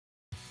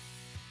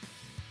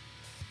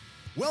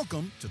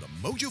Welcome to the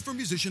Mojo for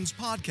Musicians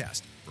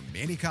podcast from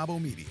Manny Cabo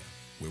Media,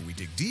 where we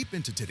dig deep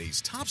into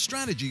today's top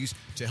strategies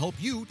to help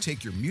you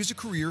take your music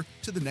career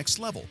to the next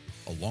level,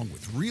 along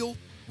with real,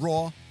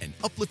 raw, and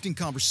uplifting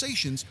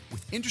conversations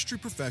with industry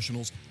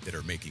professionals that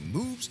are making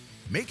moves,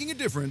 making a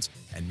difference,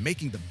 and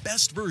making the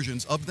best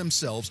versions of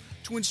themselves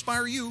to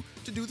inspire you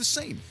to do the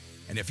same.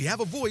 And if you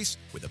have a voice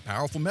with a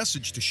powerful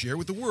message to share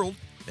with the world,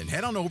 then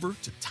head on over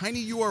to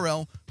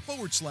tinyurl/Mojo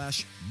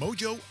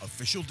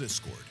Official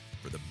Discord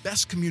for the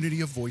best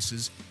community of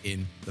voices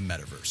in the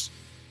metaverse.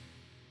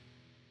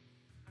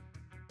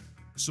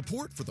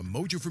 Support for the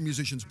Mojo for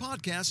Musicians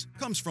podcast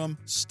comes from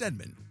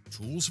Stedman,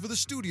 tools for the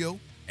studio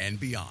and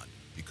beyond,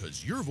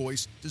 because your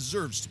voice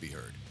deserves to be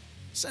heard.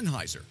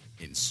 Sennheiser,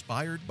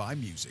 inspired by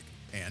music.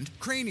 And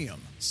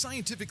Cranium,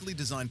 scientifically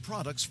designed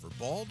products for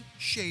bald,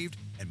 shaved,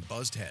 and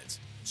buzzed heads.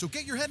 So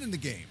get your head in the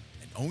game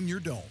and own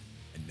your dome.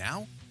 And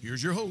now,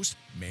 here's your host,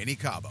 Manny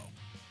Cabo.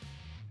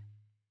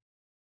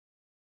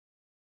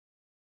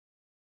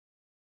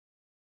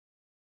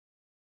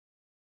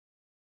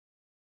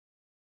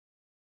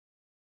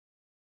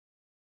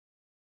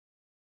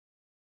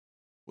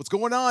 What's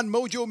going on,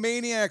 Mojo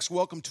Maniacs?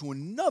 Welcome to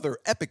another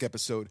epic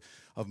episode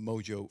of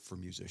Mojo for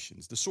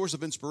Musicians, the source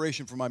of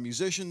inspiration for my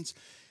musicians.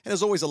 And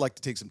as always, I'd like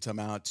to take some time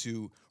out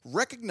to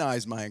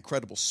recognize my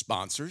incredible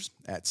sponsors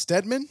at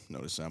Stedman.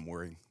 Notice I'm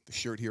wearing the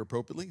shirt here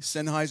appropriately.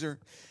 Sennheiser,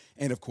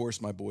 and of course,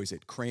 my boys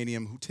at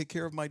Cranium who take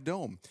care of my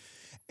dome.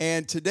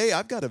 And today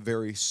I've got a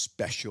very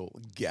special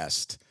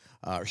guest,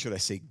 or should I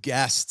say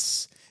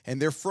guests, and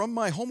they're from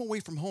my home away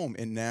from home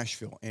in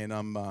Nashville. And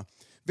I'm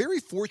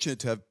very fortunate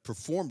to have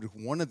performed with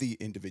one of the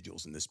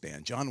individuals in this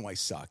band, John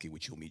Wysocki,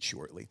 which you'll meet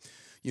shortly.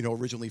 You know,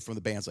 originally from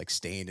the bands like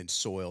Stained and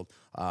Soiled.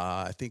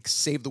 I think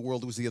Save the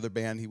World was the other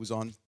band he was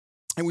on.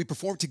 And we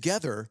performed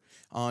together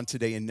on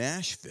Today in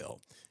Nashville.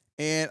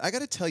 And I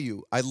got to tell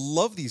you, I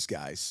love these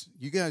guys.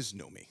 You guys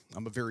know me.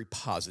 I'm a very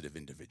positive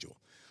individual.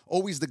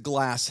 Always the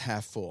glass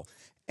half full.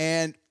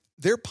 And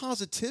their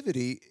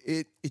positivity,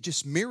 it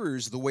just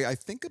mirrors the way I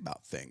think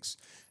about things.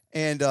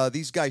 And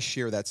these guys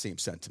share that same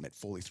sentiment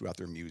fully throughout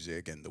their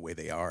music and the way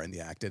they are and they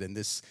acted. And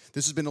this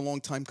has been a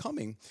long time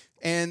coming.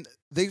 And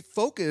they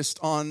focused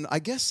on, I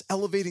guess,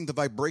 elevating the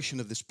vibration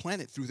of this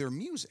planet through their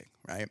music,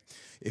 right,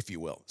 if you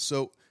will.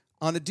 So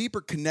on a deeper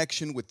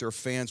connection with their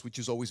fans, which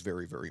is always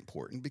very, very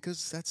important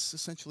because that's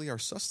essentially our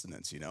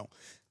sustenance, you know.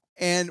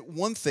 And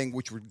one thing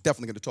which we're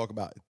definitely going to talk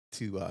about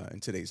in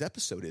today's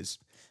episode is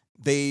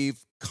they've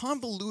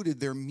convoluted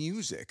their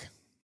music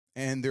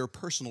and their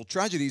personal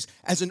tragedies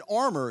as an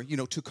armor, you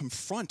know, to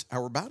confront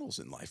our battles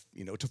in life,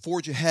 you know, to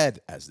forge ahead,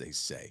 as they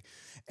say,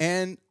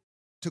 and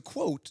to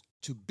quote,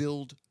 to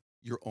build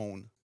your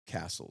own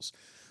castles.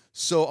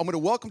 So I'm going to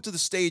welcome to the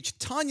stage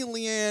Tanya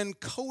Leanne,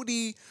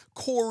 Cody,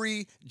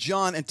 Corey,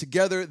 John, and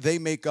together they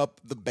make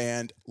up the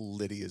band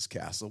Lydia's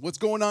Castle. What's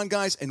going on,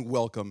 guys? And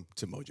welcome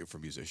to Mojo for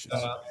Musicians.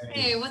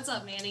 Hey, what's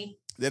up, Manny?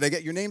 Did I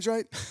get your names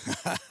right?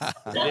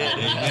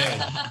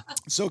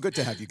 So good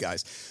to have you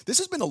guys. This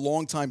has been a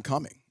long time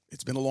coming.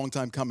 It's been a long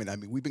time coming. I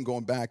mean, we've been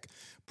going back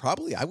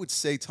probably, I would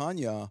say,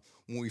 Tanya,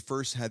 when we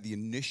first had the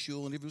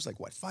initial interview, it was like,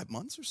 what, 5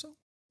 months or so?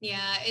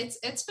 Yeah,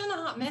 it's been a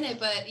hot minute,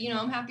 but, you know,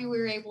 I'm happy we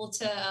were able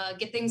to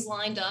get things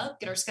lined up,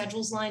 get our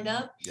schedules lined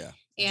up. Yeah.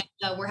 And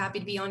we're happy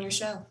to be on your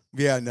show.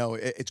 Yeah, no,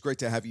 it's great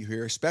to have you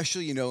here,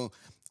 especially, you know,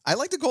 I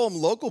like to call them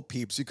local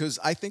peeps because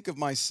I think of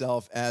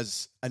myself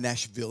as a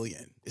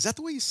Nashvilleian. Is that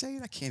the way you say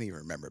it? I can't even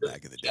remember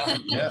back in the day.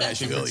 Yeah.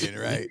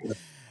 Nashvilleian, right?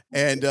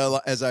 And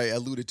as I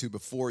alluded to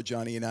before,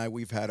 Johnny and I,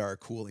 we've had our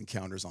cool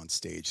encounters on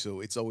stage. So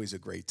it's always a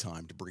great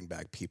time to bring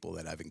back people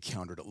that I've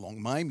encountered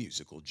along my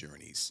musical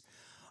journeys.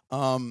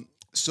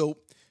 So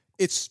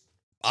it's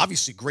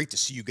obviously great to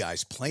see you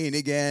guys playing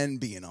again,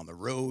 being on the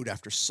road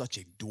after such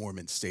a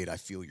dormant state. I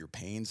feel your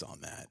pains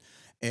on that.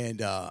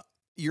 And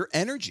your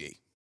energy.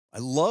 I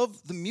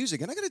love the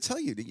music. And I got to tell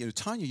you,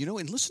 Tanya, you know,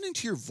 in listening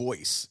to your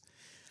voice,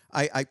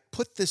 I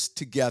put this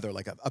together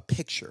like a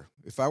picture.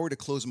 If I were to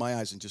close my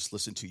eyes and just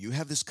listen to you, you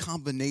have this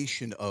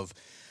combination of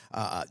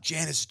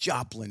Janis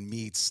Joplin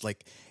meets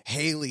like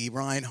Haley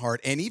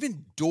Reinhart and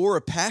even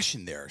Dora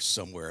Passion there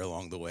somewhere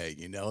along the way.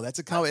 You know, that's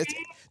a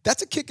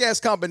kick-ass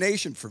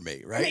combination for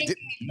me, right? Thank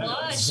you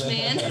much,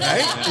 man.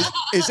 Right?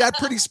 Is that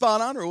pretty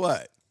spot on or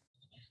what?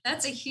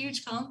 That's a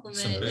huge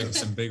compliment.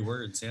 Some big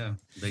words, yeah.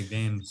 Big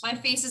names. My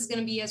face is going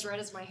to be as red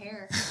as my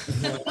hair.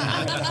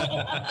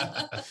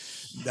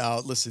 No,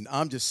 listen,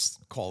 I'm just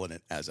calling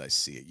it as I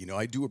see it. You know,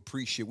 I do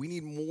appreciate we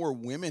need more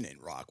women in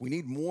rock. We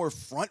need more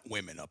front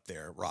women up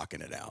there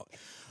rocking it out.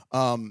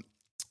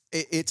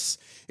 It's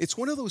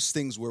one of those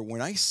things where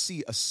when I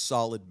see a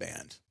solid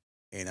band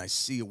and I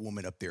see a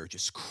woman up there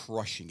just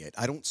crushing it,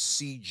 I don't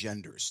see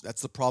genders.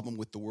 That's the problem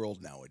with the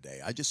world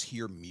nowadays. I just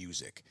hear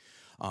music.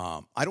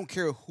 I don't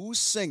care who's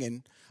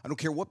singing. I don't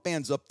care what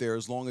band's up there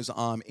as long as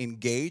I'm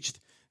engaged,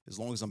 as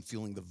long as I'm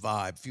feeling the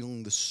vibe,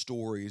 feeling the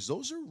stories.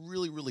 Those are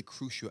really, really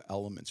crucial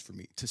elements for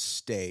me to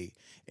stay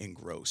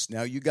engrossed.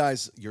 Now, you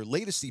guys, your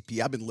latest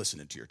EP, I've been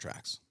listening to your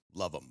tracks.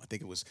 Love them. I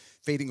think it was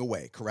Fading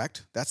Away,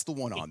 correct? That's the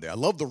one on there. I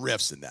love the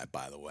riffs in that,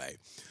 by the way.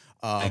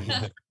 Thank you.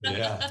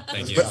 Yeah.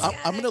 Thank you. But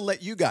I'm going to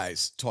let you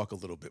guys talk a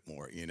little bit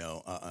more.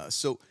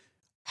 So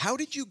how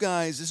did you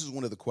guys? This is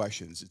one of the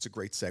questions. It's a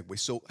great segue.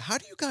 So how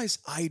do you guys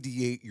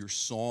ideate your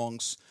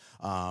songs?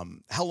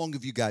 How long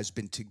have you guys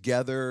been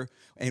together,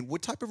 and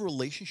what type of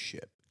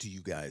relationship do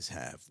you guys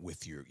have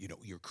with your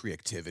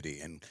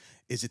creativity? And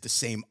is it the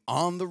same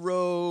on the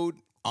road,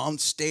 on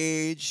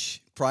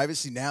stage,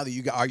 privacy? Now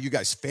that are you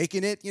guys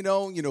faking it?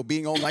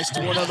 Being all nice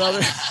to one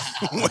another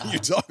when you're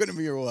talking to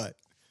me, or what?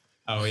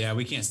 Oh yeah,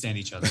 we can't stand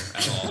each other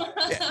at all.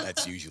 Yeah,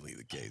 that's usually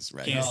the case,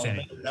 right? Can't stand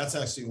it. That's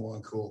actually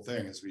one cool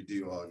thing is we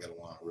do get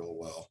along real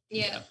well.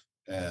 Yeah.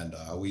 And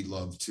we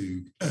love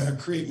to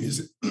create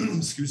music.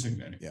 Excuse me,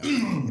 Manny. Yeah.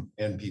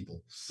 And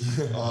people.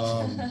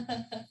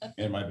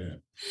 And my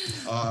band.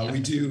 We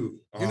do.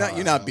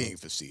 You're not being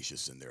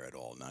facetious in there at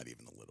all. Not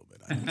even a little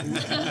bit.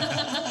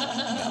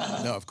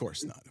 No, of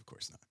course not. Of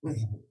course not.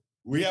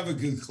 We have a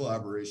good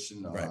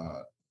collaboration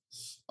Right.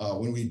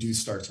 when we do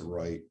start to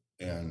write,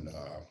 and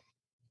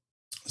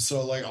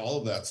so like all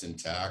of that's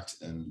intact.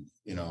 And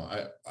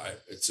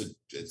it's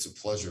a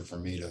pleasure for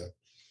me to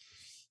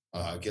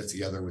get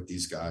together with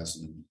these guys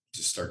and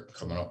just start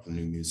coming up with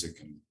new music.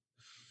 And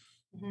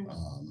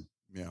Mhm.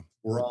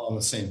 we're all on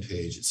the same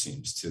page, it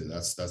seems, too.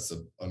 That's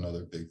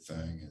another big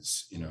thing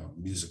is,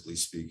 musically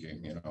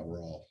speaking,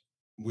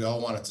 we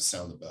all want it to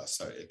sound the best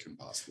it can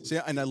possibly. So,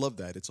 yeah, and I love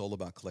that. It's all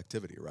about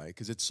collectivity, right?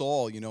 Because it's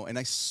all, and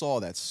I saw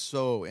that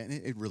and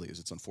it really is.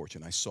 It's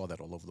unfortunate. I saw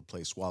that all over the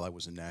place while I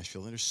was in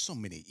Nashville, and there's so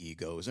many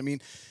egos. I mean,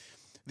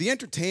 the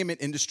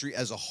entertainment industry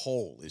as a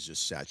whole is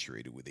just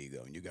saturated with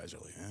ego, and you guys are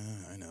like,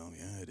 I know,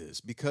 yeah, it is,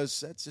 because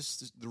that's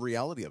just the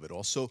reality of it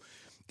all. So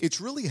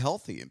it's really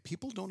healthy, and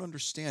people don't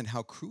understand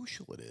how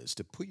crucial it is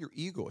to put your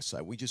ego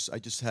aside. I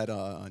just had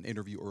an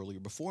interview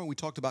earlier before, and we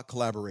talked about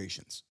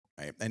collaborations,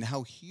 right? And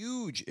how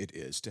huge it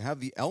is to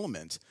have the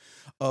element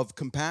of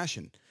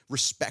compassion,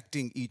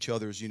 respecting each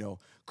other's,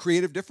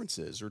 creative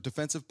differences or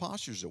defensive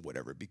postures or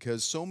whatever,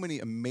 because so many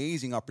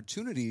amazing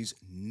opportunities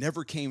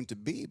never came to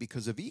be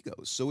because of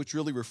egos. So it's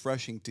really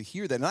refreshing to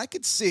hear that. And I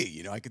could see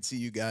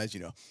you guys,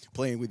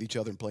 playing with each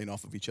other and playing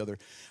off of each other.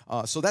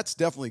 So that's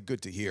definitely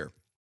good to hear.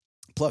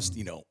 Plus,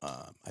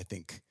 I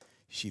think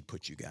she'd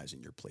put you guys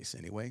in your place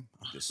anyway.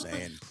 I'm just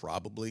saying,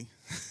 probably.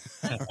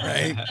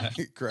 Right?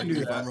 Correct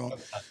me if I'm wrong.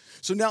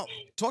 So now,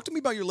 talk to me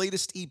about your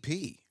latest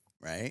EP,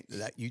 right?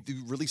 That you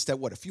released that,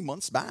 a few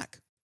months back?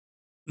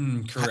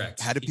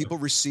 Correct. How did people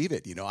receive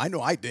it? I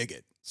know I dig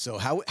it. So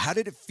how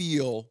did it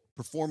feel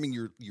performing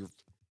your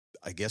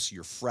I guess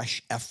your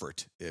fresh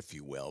effort, if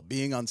you will,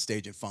 being on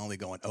stage and finally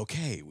going,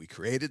 okay, we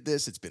created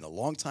this. It's been a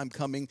long time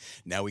coming.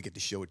 Now we get to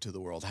show it to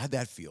the world. How'd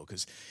that feel?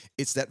 Because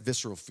it's that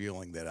visceral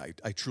feeling that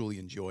I truly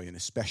enjoy, and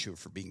especially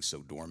for being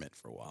so dormant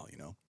for a while,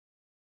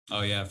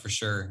 Oh yeah, for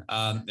sure.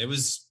 It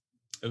was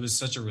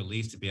such a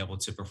relief to be able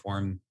to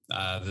perform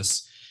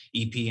this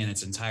EP in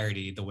its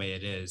entirety the way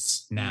it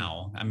is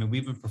now. I mean,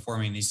 we've been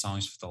performing these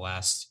songs for the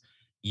last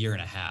year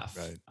and a half,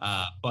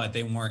 right. But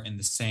they weren't in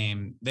the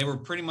same. They were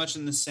pretty much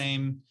in the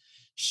same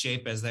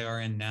shape as they are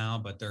in now,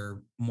 but they're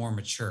more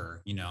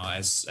mature.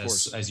 As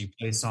you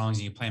play songs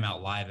and you play them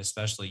out live,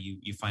 especially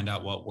you find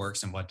out what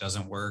works and what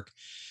doesn't work.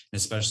 And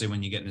especially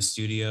when you get in the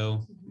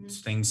studio,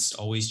 things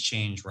always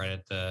change right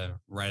at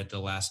the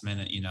last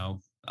minute.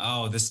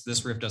 Oh,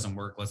 this riff doesn't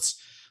work. Let's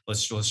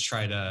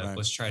try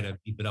to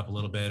beep it up a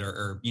little bit,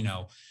 or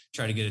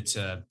try to get it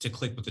to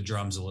click with the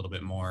drums a little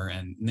bit more,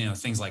 and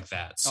things like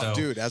that. So,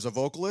 dude, as a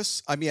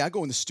vocalist, I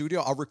go in the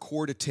studio, I'll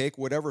record a take,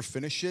 whatever,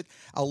 finish it,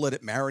 I'll let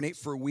it marinate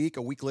for a week.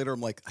 A week later,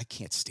 I'm like, I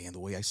can't stand the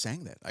way I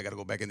sang that. I got to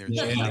go back in there and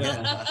change it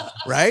again.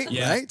 Right?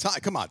 Yeah. Right? Ty,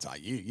 come on, Ty.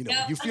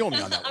 You feel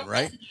me on that one,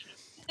 right?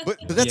 But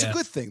that's a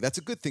good thing. That's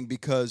a good thing,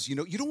 because you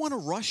don't want to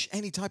rush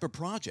any type of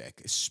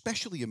project,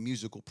 especially a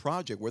musical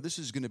project where this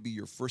is going to be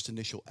your first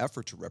initial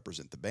effort to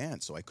represent the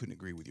band. So I couldn't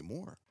agree with you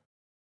more.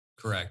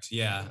 Correct.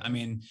 Yeah. I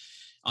mean,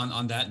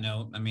 on that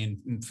note,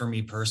 for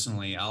me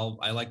personally,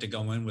 I like to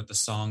go in with the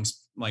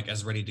songs like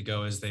as ready to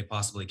go as they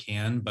possibly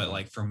can. But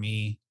like for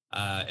me,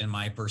 in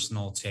my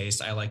personal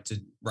taste, I like to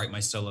write my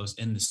solos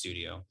in the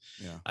studio.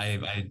 Yeah.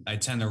 I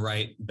tend to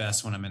write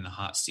best when I'm in the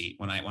hot seat,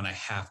 when I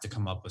have to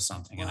come up with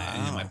something. Wow.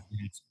 and my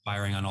brain's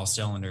firing on all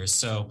cylinders.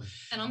 So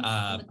And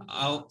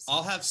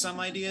I'll have some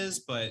ideas,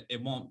 but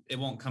it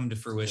won't come to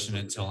fruition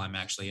until I'm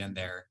actually in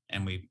there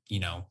and we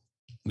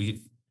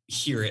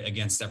hear it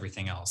against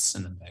everything else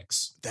in the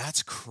mix.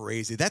 That's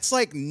crazy. That's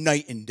like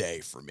night and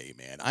day for me,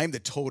 man. I'm the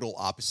total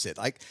opposite.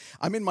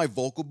 I'm in my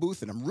vocal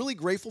booth and I'm really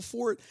grateful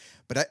for it,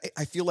 but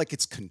I feel like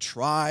it's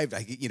contrived.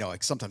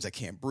 Like sometimes I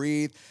can't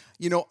breathe.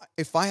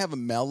 If I have a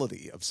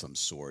melody of some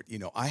sort,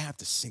 I have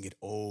to sing it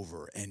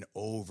over and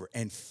over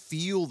and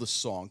feel the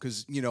song.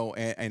 Because,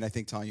 and I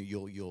think, Tanya,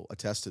 you'll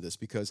attest to this,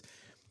 because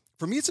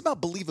for me, it's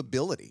about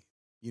believability.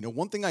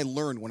 One thing I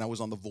learned when I was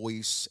on The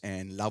Voice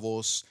and La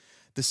Voz,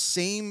 the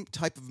same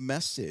type of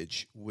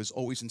message was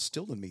always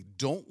instilled in me.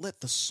 Don't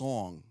let the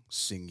song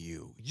sing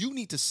you. You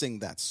need to sing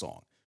that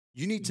song.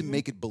 You need to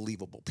make it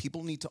believable.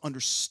 People need to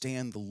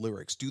understand the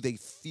lyrics. Do they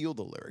feel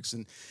the lyrics?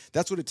 And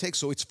that's what it takes.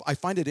 So I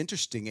find it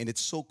interesting, and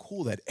it's so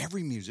cool that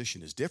every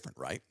musician is different,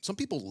 right? Some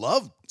people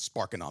love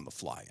sparking on the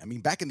fly. I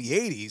mean, back in the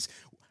 80s,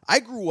 I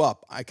grew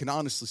up, I can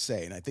honestly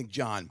say, and I think,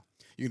 John,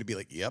 you're going to be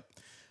like, yep.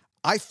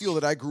 I feel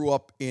that I grew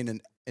up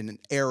in an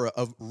era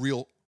of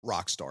real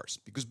rock stars.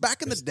 Because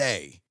back in the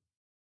day,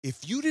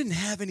 if you didn't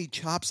have any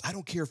chops, I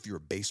don't care if you're a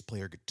bass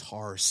player,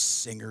 guitar,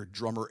 singer,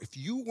 drummer, if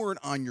you weren't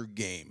on your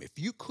game, if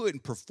you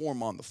couldn't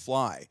perform on the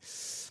fly,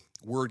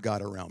 word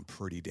got around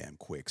pretty damn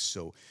quick.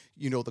 So,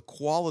 the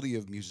quality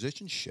of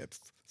musicianship,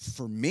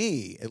 for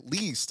me, at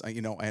least,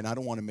 and I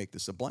don't want to make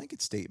this a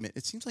blanket statement,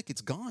 it seems like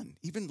it's gone.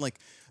 Even like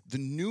the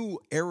new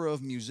era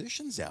of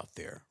musicians out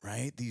there,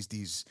 right?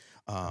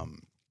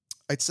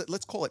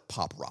 Let's call it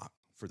pop rock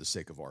for the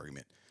sake of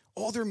argument.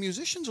 All their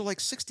musicians are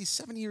like 60,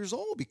 70 years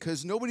old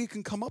because nobody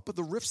can come up with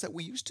the riffs that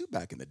we used to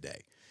back in the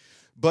day.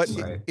 But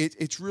right.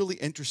 It's really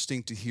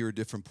interesting to hear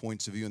different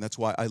points of view. And that's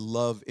why I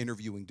love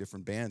interviewing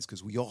different bands,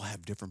 because we all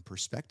have different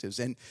perspectives.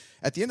 And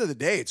at the end of the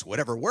day, it's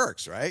whatever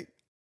works, right?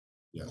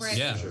 Yes. Right.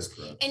 Yeah.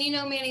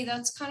 And Manny,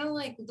 that's kind of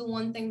like the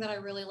one thing that I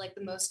really like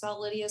the most about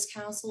Lydia's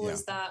Castle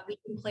is that we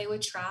can play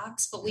with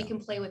tracks, but we can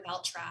play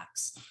without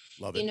tracks.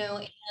 Love it.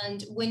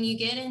 And when you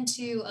get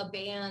into a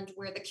band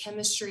where the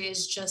chemistry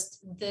is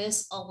just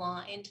this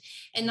aligned,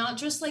 and not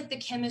just like the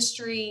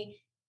chemistry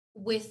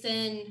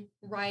within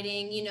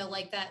writing,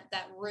 like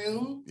that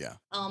room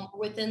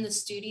within the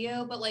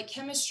studio, but like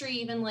chemistry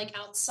even like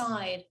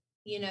outside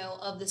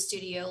of the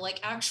studio,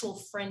 like actual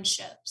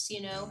friendships,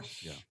 Yeah.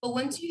 But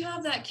once you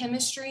have that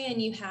chemistry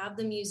and you have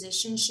the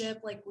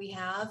musicianship like we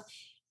have,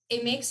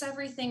 it makes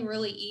everything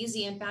really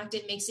easy. In fact,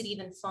 it makes it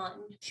even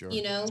fun. Sure.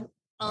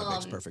 That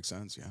makes perfect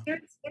sense. Yeah.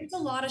 There's a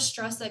lot of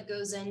stress that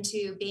goes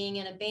into being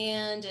in a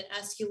band and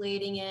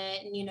escalating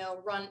it and,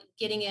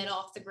 getting it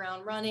off the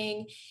ground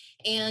running.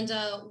 And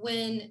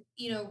when,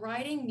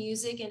 writing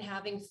music and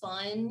having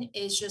fun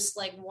is just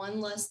like one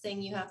less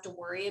thing you have to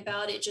worry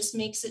about, it just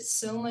makes it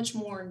so much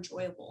more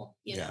enjoyable,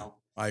 you know?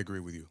 I agree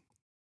with you.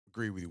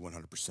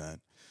 100%.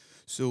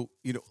 So,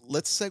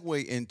 let's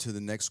segue into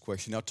the next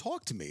question. Now,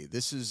 talk to me.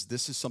 This is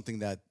something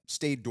that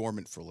stayed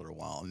dormant for a little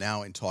while.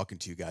 Now, in talking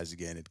to you guys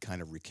again, it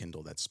kind of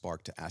rekindled that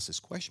spark to ask this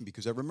question,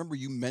 because I remember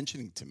you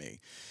mentioning to me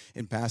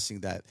in passing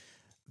that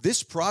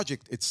this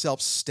project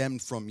itself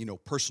stemmed from,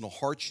 personal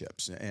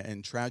hardships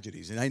and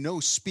tragedies. And I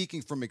know,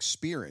 speaking from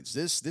experience,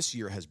 this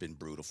year has been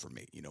brutal for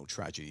me.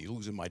 Tragedy,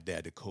 losing my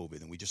dad to COVID,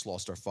 and we just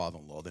lost our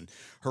father-in-law. Then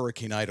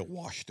Hurricane Ida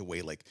washed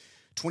away like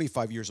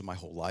 25 years of my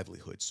whole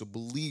livelihood. So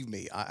believe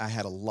me, I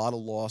had a lot of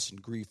loss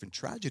and grief and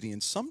tragedy.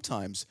 And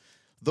sometimes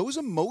those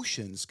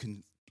emotions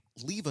can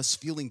leave us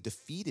feeling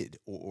defeated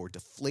or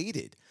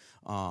deflated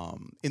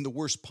in the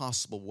worst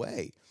possible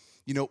way.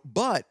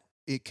 But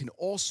it can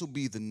also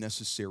be the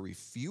necessary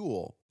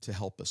fuel to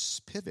help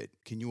us pivot.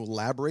 Can you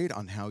elaborate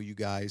on how you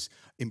guys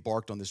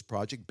embarked on this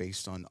project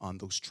based on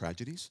those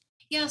tragedies?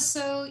 Yeah,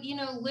 so,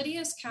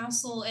 Lydia's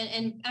Castle,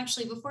 and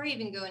actually, before I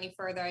even go any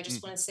further, I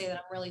just want to say that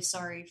I'm really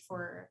sorry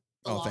for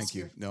the loss. Thank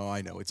you. No,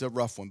 I know. It's a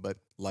rough one, but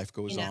life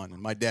goes on. And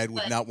my dad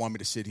would not want me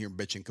to sit here and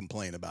bitch and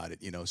complain about it,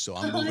 so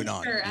I'm moving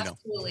on. Sure,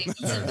 absolutely.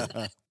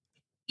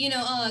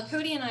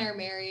 Cody and I are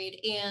married,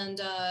 and,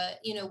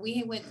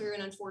 we went through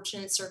an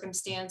unfortunate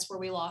circumstance where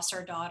we lost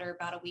our daughter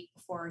about a week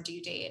before our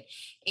due date.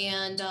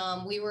 And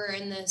we were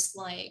in this,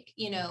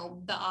 the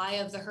eye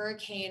of the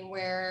hurricane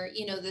where,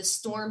 the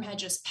storm had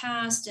just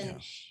passed,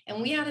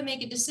 and we had to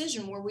make a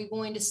decision. Were we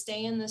going to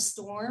stay in the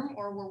storm,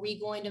 or were we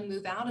going to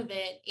move out of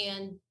it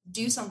and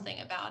do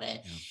something about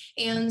it?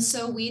 Yeah. And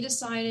so we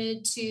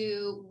decided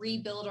to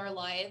rebuild our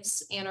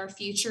lives and our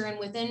future. And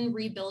within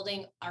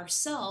rebuilding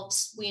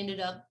ourselves, we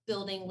ended up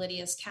building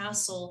Lydia's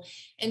Castle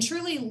and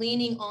truly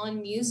leaning on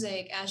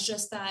music as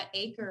just that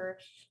anchor,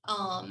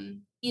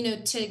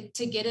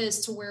 to get us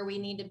to where we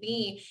need to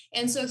be.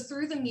 And so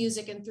through the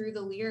music and through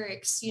the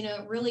lyrics,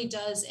 it really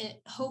does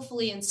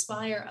hopefully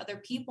inspire other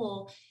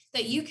people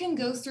that you can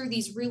go through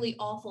these really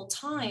awful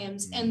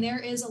times and there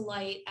is a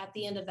light at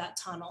the end of that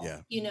tunnel,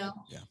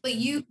 but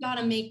you've got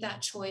to make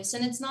that choice,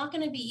 and it's not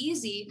going to be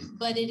easy,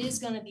 but it is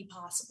going to be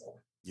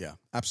possible. Yeah,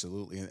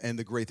 absolutely. And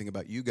the great thing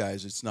about you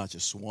guys, it's not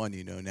just one,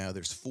 now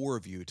there's four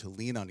of you to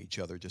lean on each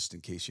other just in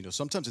case,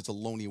 sometimes it's a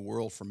lonely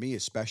world for me,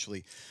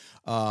 especially,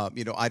 I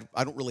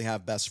don't really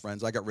have best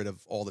friends. I got rid of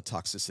all the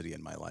toxicity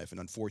in my life.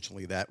 And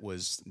unfortunately, that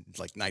was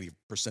like 90%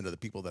 of the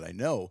people that I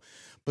know.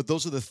 But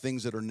those are the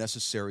things that are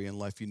necessary in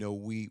life.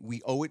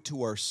 We owe it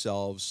to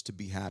ourselves to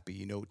be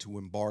happy, to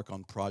embark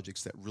on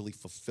projects that really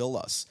fulfill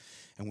us.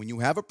 And when you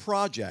have a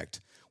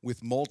project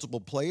with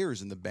multiple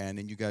players in the band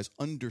and you guys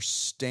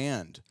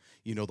understand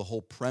the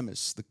whole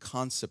premise, the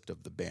concept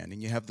of the band,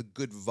 and you have the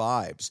good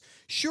vibes.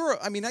 Sure,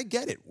 I mean, I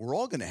get it. We're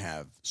all going to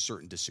have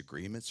certain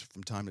disagreements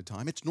from time to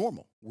time. It's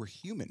normal. We're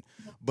human.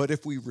 But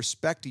if we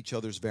respect each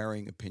other's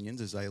varying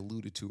opinions, as I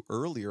alluded to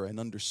earlier, and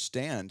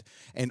understand,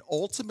 and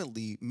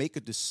ultimately make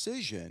a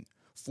decision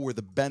for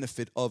the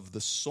benefit of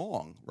the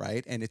song,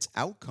 right, and its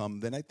outcome,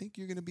 then I think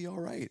you're going to be all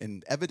right.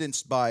 And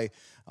evidenced by,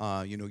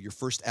 your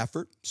first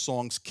effort,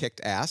 songs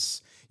kicked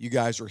ass. You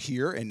guys are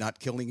here and not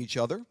killing each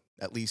other,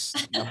 at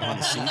least behind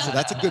the scenes. So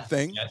that's a good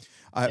thing. Yes.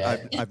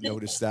 I've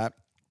noticed that.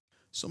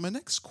 So my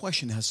next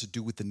question has to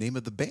do with the name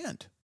of the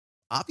band.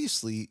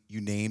 Obviously,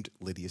 you named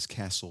Lydia's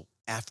Castle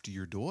after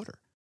your daughter.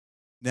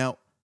 Now,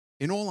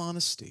 in all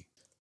honesty,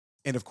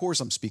 and of course,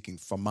 I'm speaking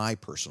from my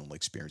personal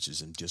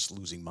experiences and just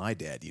losing my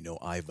dad.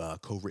 I've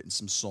co-written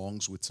some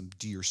songs with some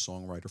dear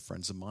songwriter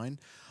friends of mine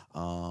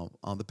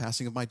on the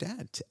passing of my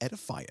dad to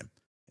edify him.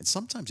 And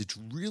sometimes it's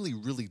really,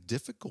 really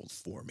difficult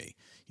for me.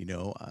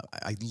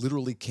 I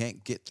literally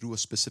can't get through a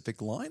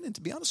specific line. And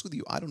to be honest with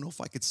you, I don't know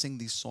if I could sing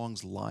these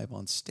songs live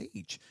on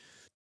stage.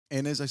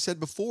 And as I said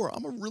before,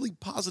 I'm a really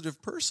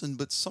positive person,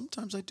 but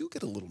sometimes I do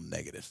get a little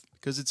negative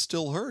because it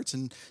still hurts.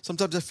 And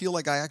sometimes I feel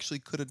like I actually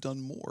could have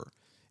done more.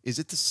 Is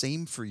it the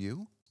same for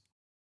you?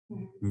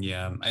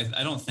 Yeah,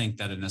 I don't think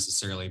that it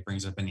necessarily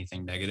brings up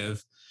anything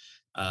negative.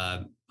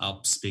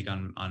 I'll speak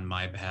on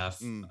my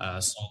behalf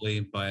solely,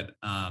 but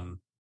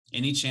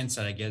any chance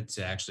that I get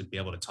to actually be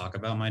able to talk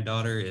about my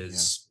daughter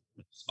is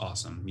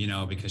awesome,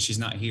 because she's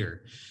not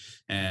here.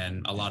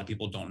 And a lot of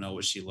people don't know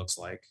what she looks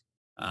like.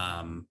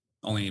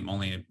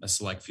 Only a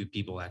select few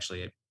people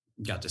actually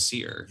got to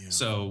see her. Yeah.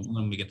 So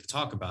when we get to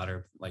talk about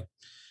her,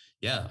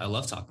 I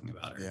love talking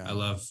about her. Yeah. I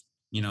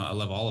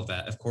love all of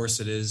that. Of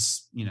course it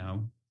is,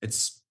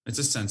 it's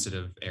a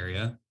sensitive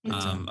area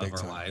of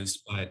our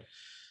lives, but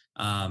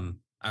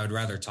I would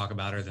rather talk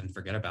about her than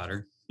forget about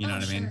her. You know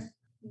what I mean?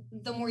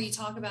 The more you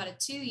talk about it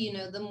too,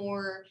 the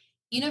more,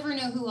 you never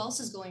know who else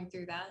is going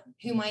through that,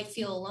 who might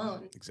feel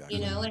alone.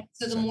 Exactly. And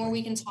so the more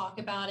we can talk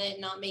about it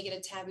and not make it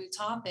a taboo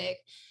topic,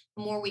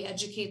 the more we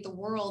educate the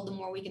world, the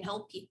more we can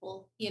help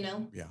people,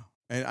 Yeah.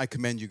 And I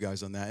commend you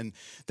guys on that. And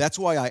that's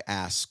why I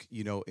ask,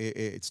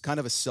 it's kind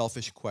of a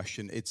selfish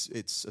question. It's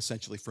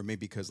essentially for me,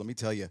 because let me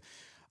tell you,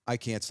 I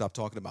can't stop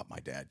talking about my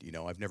dad.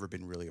 I've never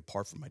been really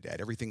apart from my dad.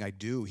 Everything I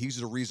do, he's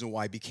the reason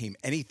why I became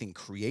anything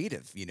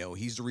creative.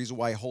 He's the reason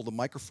why I hold a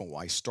microphone,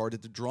 why I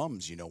started the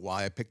drums,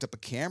 why I picked up a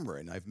camera,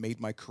 and I've made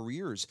my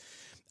careers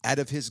out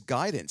of his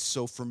guidance.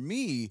 So for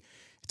me,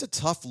 it's a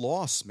tough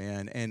loss,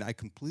 man, and I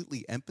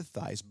completely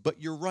empathize.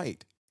 But you're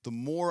right. The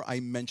more I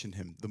mention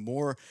him, the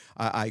more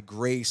I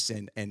grace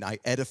and I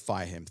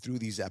edify him through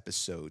these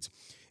episodes.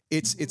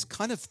 It's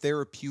kind of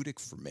therapeutic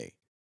for me.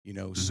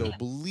 So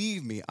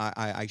believe me,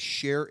 I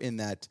share in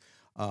that.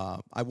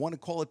 I want to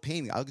call it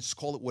pain. I'll just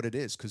call it what it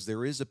is, because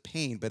there is a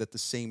pain, but at the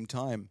same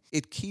time,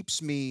 it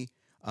keeps me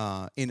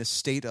in a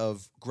state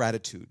of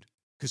gratitude,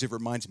 because it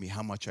reminds me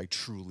how much I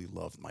truly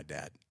loved my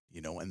dad,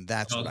 and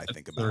that's what I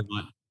think about.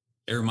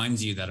 It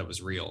reminds you that it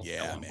was real.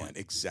 Yeah, man,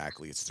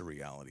 exactly. It's the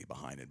reality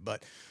behind it.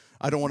 But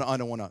I don't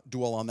want to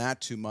dwell on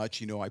that too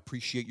much. I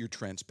appreciate your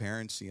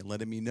transparency and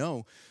letting me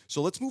know.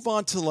 So let's move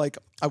on to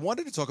I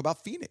wanted to talk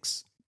about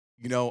Phoenix.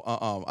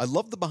 I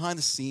love the behind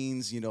the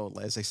scenes,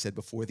 as I said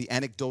before, the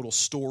anecdotal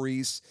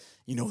stories,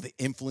 the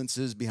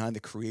influences behind the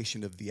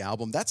creation of the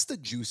album. That's the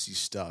juicy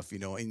stuff,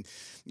 and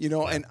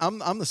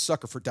I'm the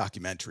sucker for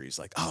documentaries,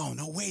 oh,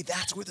 no way,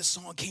 that's where the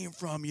song came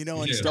from,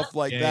 and stuff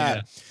like that.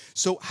 Yeah.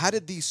 So how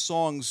did these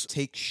songs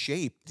take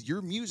shape?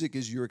 Your music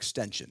is your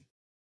extension,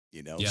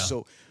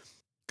 so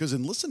because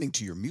in listening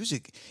to your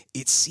music,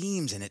 it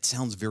seems and it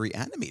sounds very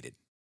animated.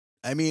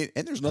 I mean,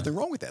 and there's nothing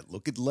wrong with that.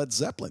 Look at Led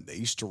Zeppelin. They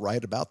used to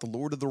write about the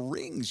Lord of the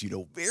Rings,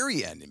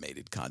 very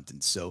animated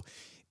content. So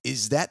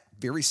is that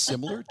very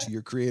similar to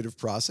your creative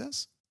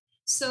process?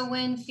 So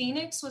when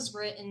Phoenix was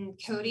written,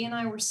 Cody and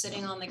I were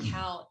sitting on the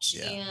couch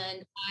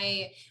and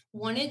I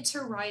wanted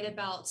to write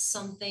about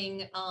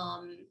something.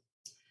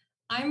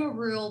 I'm a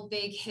real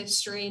big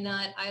history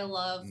nut. I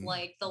love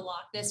the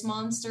Loch Ness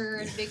Monster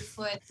and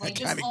Bigfoot. I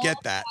kind of get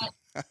that.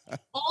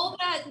 All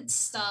that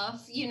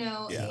stuff,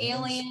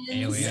 aliens,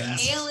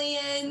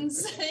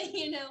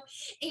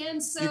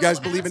 and so you guys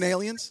believe in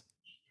aliens?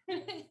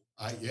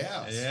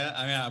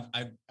 Yeah.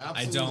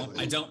 I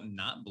don't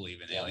not believe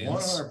in aliens.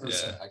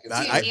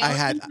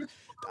 100%.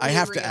 I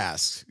have to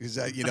ask,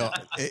 because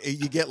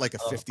you get like a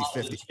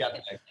 50-50.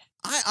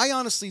 I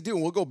honestly do.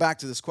 And we'll go back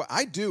to this.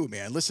 I do,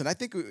 man. Listen, I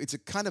think it's a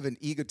kind of an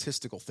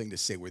egotistical thing to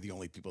say we're the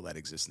only people that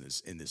exist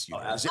in this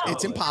universe.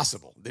 It's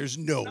impossible. There's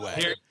no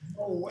way.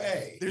 No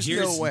way. There's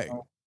no way.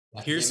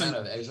 Here's some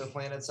of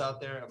exoplanets out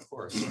there, of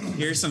course.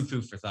 Here's some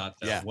food for thought,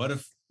 though. Yeah. What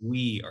if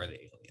we are the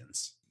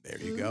aliens? There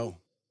you go.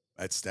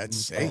 That's a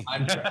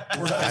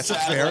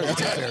fair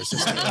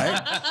system,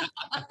 right?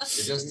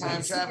 You're just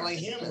time traveling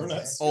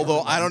humans.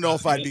 Although I don't know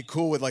if I'd be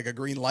cool with a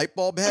green light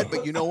bulb head,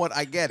 but you know what?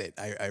 I get it.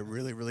 I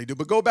really, really do.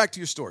 But go back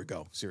to your story.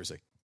 Go, seriously.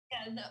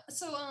 Yeah, no.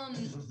 So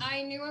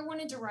I knew I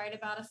wanted to write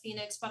about a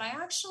phoenix, but I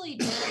actually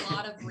did a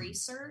lot of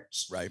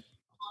research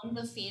on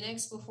the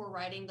phoenix before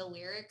writing the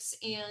lyrics.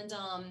 And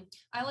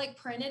I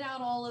printed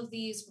out all of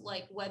these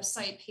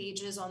website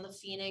pages on the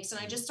phoenix, and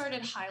I just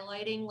started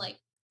highlighting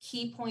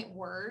key point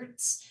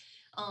words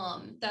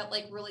that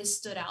really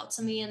stood out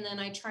to me, and then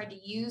I tried to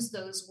use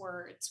those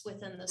words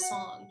within the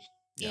song.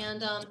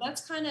 And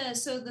that's kind of,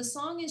 so the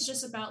song is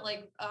just about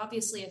like,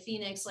 obviously a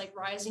phoenix, like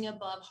rising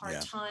above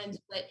hard times.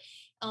 But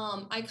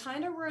I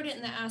kind of wrote it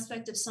in the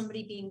aspect of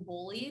somebody being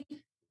bullied,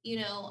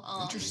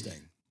 Interesting.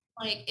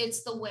 Like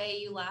it's the way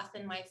you laugh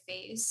in my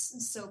face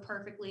so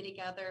perfectly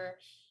together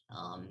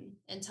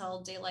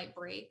until daylight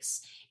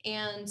breaks.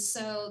 And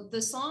so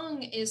the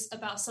song is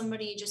about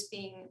somebody just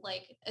being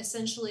like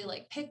essentially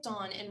like picked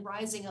on and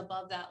rising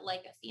above that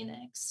like a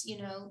phoenix,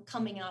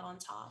 coming out on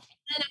top.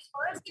 And as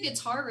far as the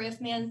guitar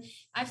riff, man,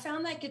 I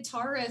found that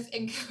guitar riff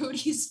in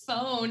Cody's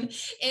phone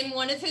in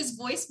one of his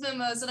voice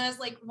memos, and I was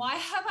like, why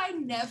have I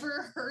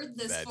never heard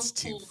this That's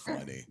before? too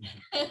funny.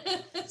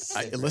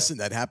 Listen,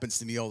 that happens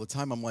to me all the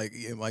time. I'm like,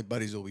 my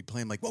buddies will be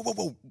playing, like,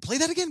 whoa, play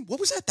that again. What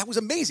was that? That was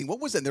amazing. What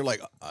was that? And they're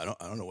like, I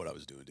don't know what I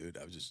was doing, dude.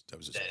 I was just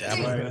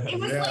dabbling. It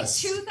was like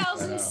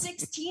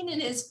 2016 in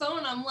his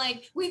phone. I'm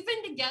like, we've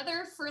been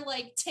together for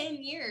like 10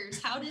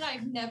 years. How did I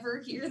never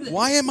hear this?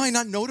 Why am I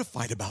not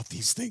notified about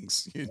these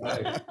things?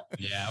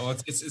 Yeah, well,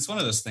 it's one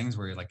of those things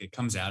where like it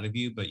comes out of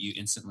you, but you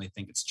instantly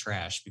think it's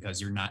trash because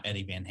you're not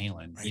Eddie Van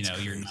Halen. Right,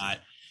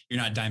 you're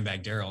not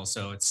Dimebag Darrell.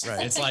 So it's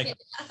like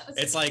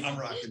I'm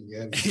rocking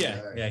the Eddie.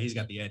 Yeah, he's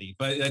got the Eddie.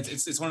 But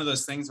it's one of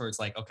those things where it's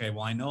like, okay,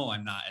 well, I know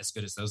I'm not as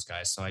good as those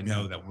guys, so I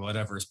know that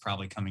whatever is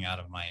probably coming out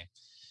of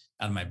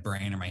my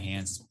brain or my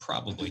hands is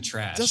probably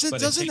trash.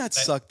 Doesn't that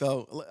suck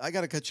though? I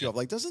got to cut you off.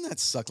 Like, doesn't that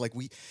suck? Like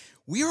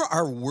we are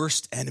our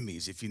worst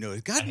enemies, if you know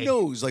it. God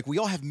knows, like we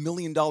all have $1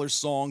 million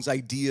songs,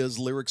 ideas,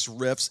 lyrics,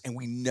 riffs, and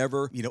we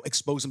never,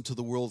 expose them to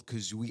the world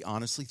because we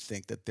honestly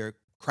think that they're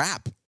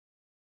crap.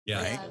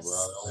 Yeah. Right?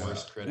 We're our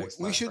worst critics.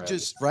 We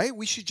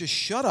should just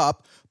shut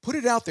up, put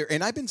it out there.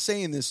 And I've been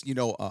saying this,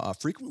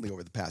 frequently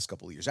over the past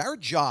couple of years. Our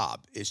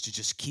job is to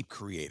just keep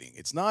creating.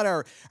 It's not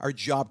our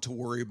job to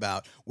worry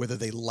about whether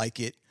they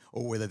like it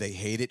or whether they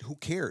hate it. Who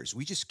cares?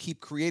 We just keep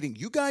creating.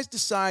 You guys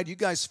decide, you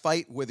guys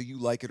fight whether you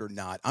like it or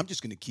not. I'm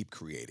just going to keep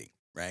creating.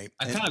 Right.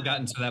 I've kind of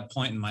gotten to that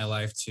point in my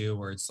life too,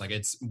 where it's like,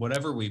 it's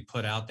whatever we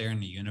put out there in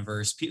the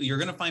universe, you're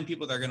going to find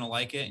people that are going to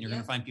like it and you're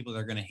going to find people that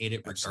are going to hate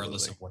it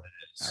regardless of what it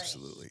is.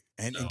 Absolutely.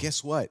 And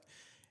guess what?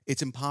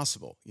 It's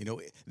impossible.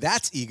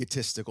 That's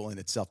egotistical in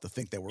itself to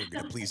think that we're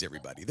going to please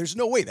everybody. There's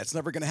no way that's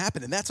never going to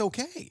happen. And that's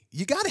okay.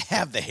 You got to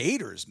have the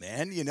haters,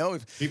 man.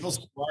 If people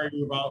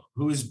argue about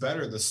who's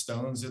better, the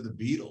Stones or the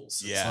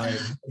Beatles. Yeah.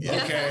 It's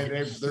like,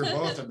 okay, they're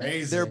both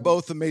amazing. They're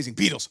both amazing.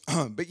 Beatles.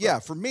 But yeah,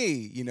 for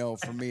me,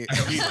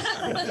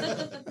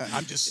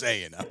 I'm just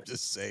saying.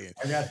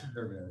 I got you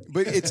there, man.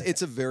 But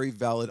it's a very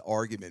valid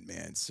argument,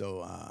 man.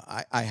 So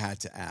I had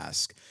to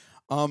ask.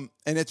 And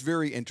it's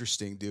very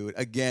interesting, dude.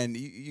 Again,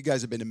 you guys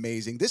have been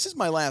amazing. This is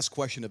my last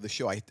question of the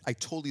show. I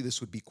told you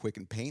this would be quick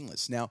and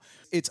painless. Now,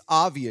 it's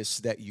obvious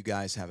that you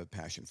guys have a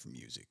passion for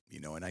music,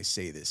 and I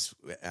say this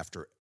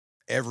after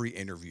every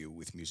interview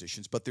with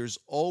musicians, but there's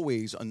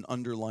always an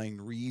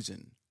underlying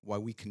reason why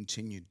we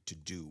continue to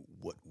do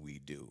what we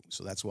do.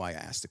 So that's why I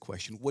asked the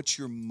question, what's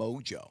your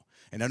mojo?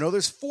 And I know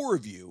there's 4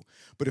 of you,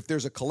 but if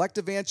there's a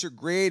collective answer,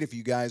 great. If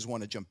you guys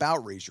want to jump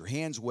out, raise your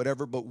hands,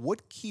 whatever. But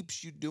what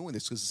keeps you doing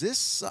this? Because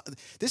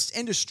this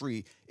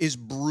industry is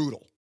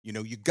brutal.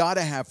 You got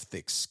to have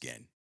thick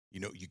skin.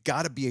 You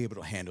got to be able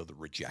to handle the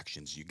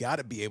rejections. You got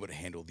to be able to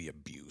handle the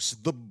abuse,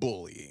 the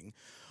bullying.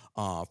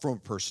 From a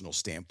personal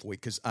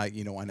standpoint, because I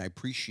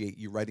appreciate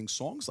you writing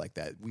songs like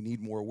that. We need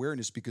more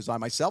awareness because I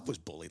myself was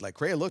bullied like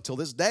crazy. Look, till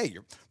this day,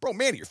 you're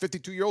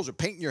 52 years old, are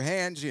painting your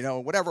hands,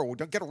 whatever.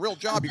 Don't get a real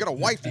job. You got a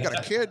wife, you got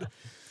a kid.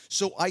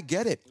 So I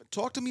get it.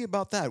 Talk to me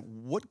about that.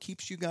 What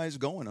keeps you guys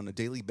going on a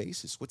daily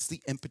basis? What's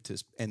the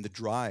impetus and the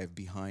drive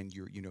behind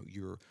your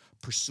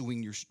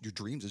pursuing your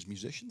dreams as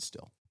musicians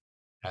still?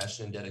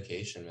 Passion and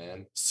dedication,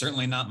 man.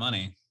 Certainly not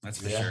money.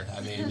 That's for sure. I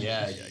mean, you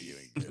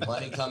ain't good.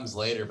 Money comes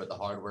later, but the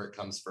hard work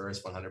comes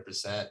first,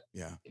 100%.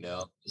 Yeah.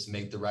 Just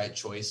make the right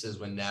choices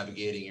when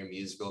navigating your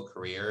musical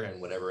career and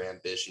whatever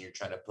ambition you're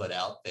trying to put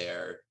out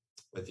there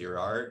with your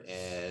art.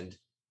 And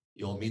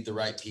you'll meet the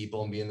right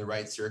people and be in the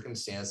right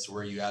circumstance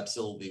where you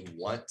absolutely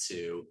want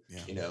to.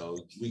 Yeah.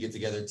 We get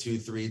together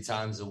 2-3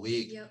 times a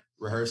week,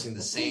 rehearsing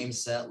the same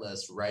set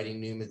list, writing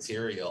new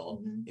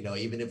material. Mm-hmm.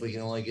 Even if we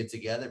can only get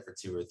together for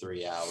 2 or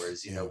 3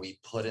 hours, we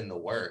put in the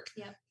work.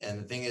 Yep. And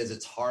the thing is,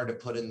 it's hard to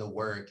put in the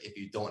work if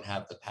you don't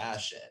have the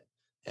passion.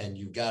 And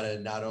you've got to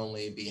not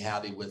only be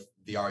happy with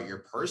the art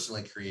you're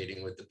personally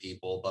creating with the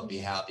people, but be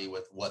happy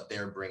with what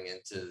they're bringing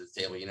to the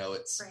table.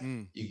 It's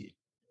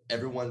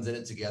everyone's in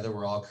it together.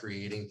 We're all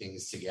creating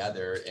things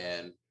together,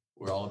 and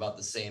we're all about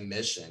the same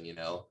mission.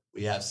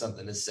 We have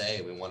something to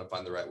say. We want to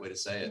find the right way to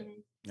say it.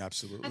 Mm-hmm.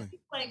 Absolutely. I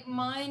think like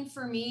mine,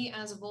 for me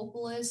as a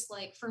vocalist,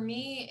 like for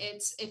me,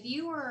 it's if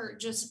you are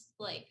just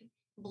like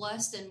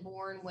blessed and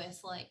born with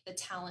like the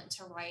talent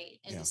to write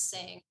and to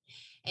sing,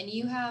 and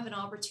you have an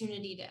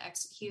opportunity to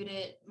execute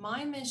it,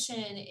 my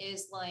mission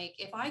is like,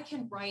 if I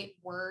can write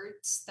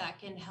words that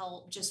can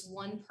help just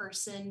one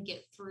person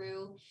get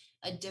through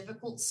a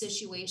difficult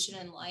situation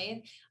in life,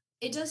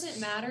 it doesn't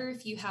matter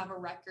if you have a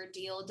record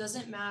deal. It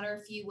doesn't matter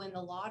if you win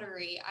the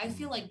lottery. I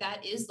feel like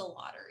that is the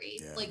lottery.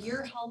 Yeah, like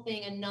you're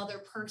helping another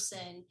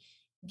person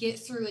get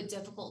through a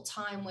difficult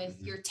time with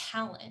your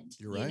talent.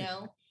 You're right. You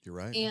know? You're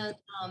right. And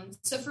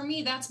so for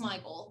me, that's my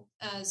goal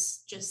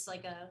as just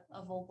like a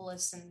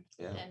vocalist and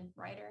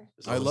writer.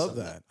 I love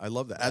that. I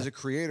love that. As a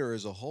creator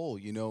as a whole,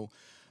 you know,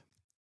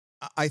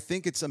 I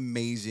think it's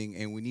amazing,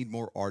 and we need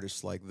more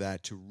artists like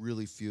that to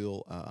really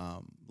feel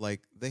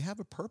like they have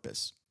a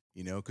purpose,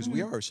 you know,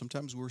 because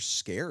sometimes we're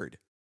scared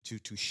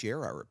to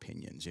share our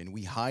opinions, and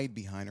we hide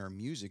behind our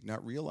music,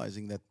 not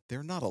realizing that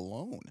they're not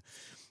alone.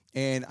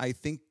 And I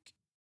think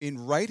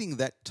in writing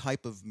that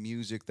type of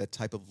music, that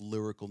type of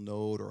lyrical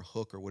note or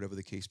hook or whatever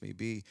the case may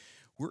be,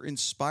 we're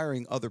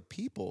inspiring other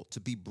people to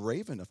be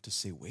brave enough to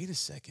say, wait a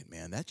second,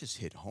 man, that just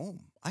hit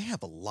home. I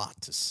have a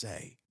lot to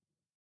say.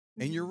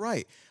 And you're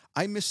right.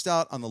 I missed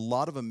out on a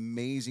lot of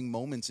amazing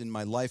moments in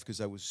my life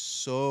because I was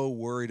so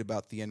worried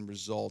about the end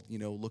result, you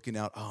know, looking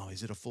out, oh,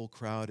 is it a full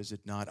crowd? Is it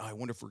not? Oh, I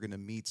wonder if we're going to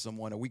meet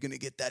someone. Are we going to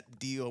get that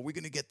deal? Are we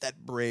going to get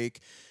that break?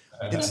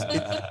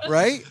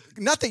 Right?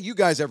 Not that you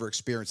guys ever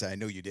experienced that. I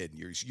know you did.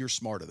 You're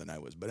smarter than I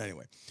was. But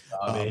anyway.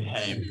 I mean,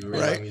 hey, we were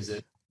right?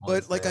 music.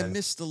 But like I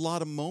missed a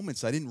lot of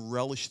moments. I didn't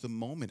relish the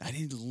moment. I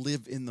didn't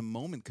live in the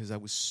moment because I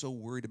was so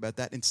worried about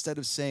that. Instead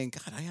of saying,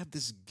 God, I have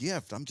this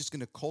gift. I'm just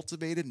going to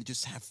cultivate it and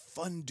just have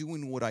fun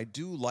doing what I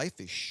do.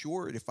 Life is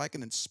short. If I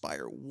can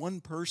inspire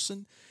one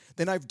person,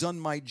 then I've done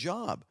my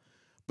job.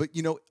 But,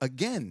 you know,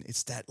 again,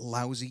 it's that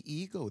lousy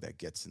ego that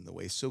gets in the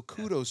way. So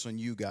kudos on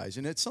you guys.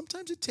 And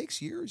sometimes it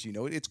takes years, you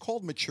know. It's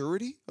called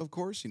maturity, of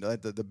course, you know,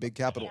 the big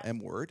capital M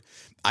word.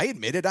 I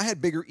admit it. I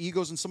had bigger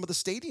egos in some of the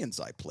stadiums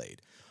I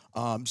played.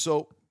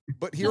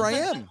 But here I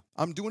am.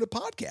 I'm doing a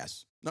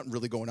podcast. Nothing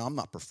really going on. I'm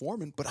not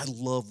performing, but I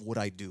love what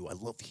I do. I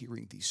love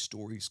hearing these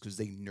stories because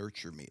they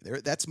nurture me.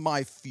 That's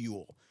my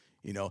fuel.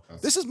 You know,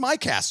 this is my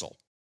castle.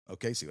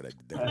 Okay, see what I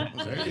did there?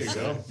 There you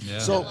go. Yeah.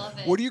 So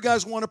what do you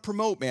guys want to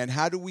promote, man?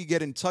 How do we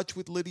get in touch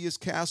with Lydia's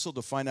Castle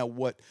to find out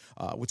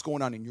what's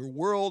going on in your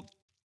world,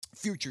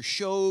 future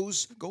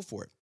shows? Go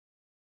for it.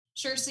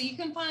 Sure. So you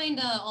can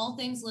find all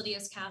things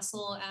Lydia's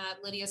Castle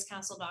at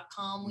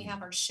lydiascastle.com. We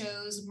have our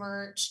shows,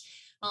 merch,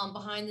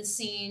 behind the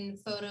scene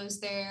photos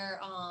there,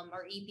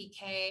 our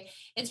EPK.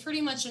 It's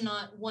pretty much a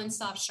not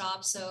one-stop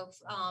shop. So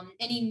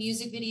any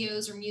music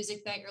videos or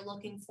music that you're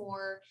looking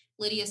for,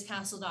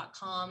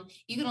 lydiascastle.com.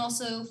 You can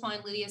also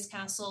find Lydia's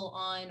Castle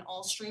on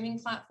all streaming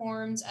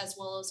platforms as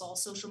well as all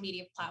social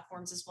media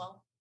platforms as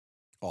well.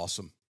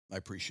 Awesome. I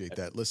appreciate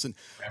that. Listen,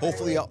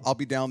 hopefully I'll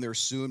be down there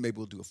soon. Maybe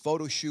we'll do a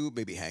photo shoot,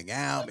 maybe hang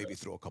out, maybe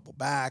throw a couple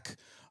back.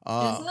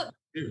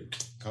 Dude,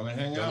 come and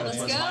hang out. Let's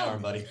go. My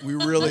arm, buddy. We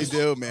really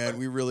do, man.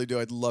 We really do.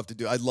 I'd love to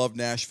do. I love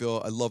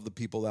Nashville. I love the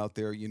people out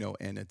there, you know,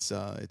 and it's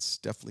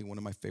definitely one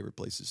of my favorite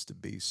places to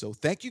be. So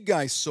thank you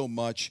guys so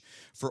much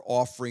for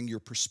offering your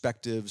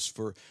perspectives,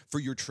 for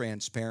your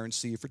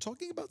transparency, for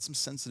talking about some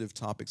sensitive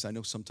topics. I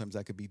know sometimes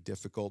that could be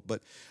difficult,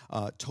 but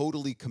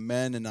totally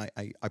commend and I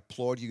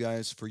applaud you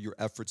guys for your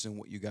efforts and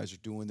what you guys are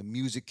doing. The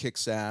music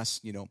kicks ass,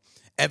 you know,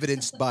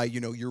 evidenced by,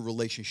 you know, your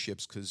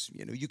relationships because,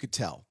 you know, you could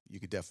tell. You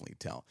could definitely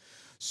tell.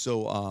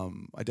 So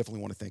I definitely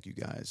want to thank you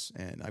guys,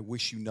 and I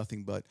wish you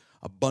nothing but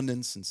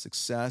abundance and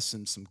success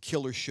and some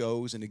killer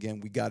shows. And again,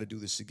 we got to do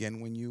this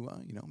again when you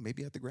know,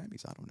 maybe at the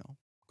Grammys. I don't know.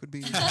 Could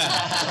be.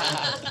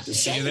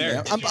 See you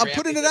there. I'm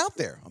putting it out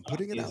there. I'm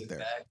putting it out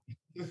there.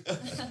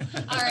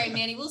 All right,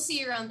 Manny. We'll see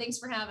you around. Thanks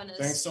for having us.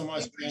 Thanks so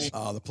much, Manny.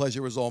 The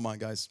pleasure was all mine,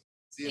 guys.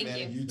 See you,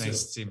 Manny. You too. Thanks.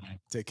 See you, man.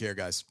 Take care,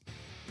 guys.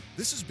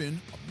 This has been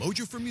a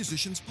Mojo for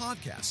Musicians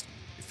podcast.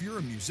 If you're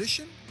a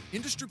musician,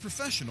 industry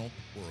professional,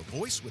 or a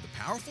voice with a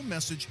powerful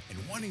message and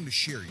wanting to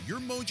share your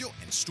mojo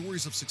and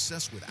stories of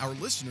success with our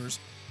listeners,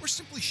 or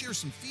simply share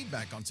some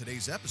feedback on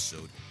today's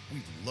episode,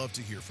 we'd love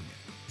to hear from you.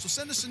 So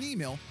send us an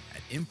email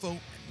at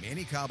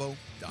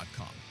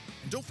info@mannycabo.com.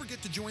 And don't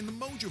forget to join the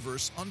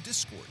Mojoverse on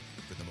Discord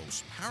for the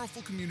most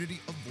powerful community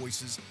of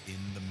voices in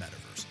the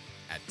metaverse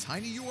at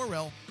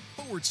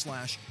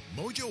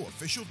tinyurl/Mojo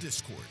Official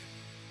Discord.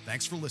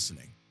 Thanks for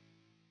listening.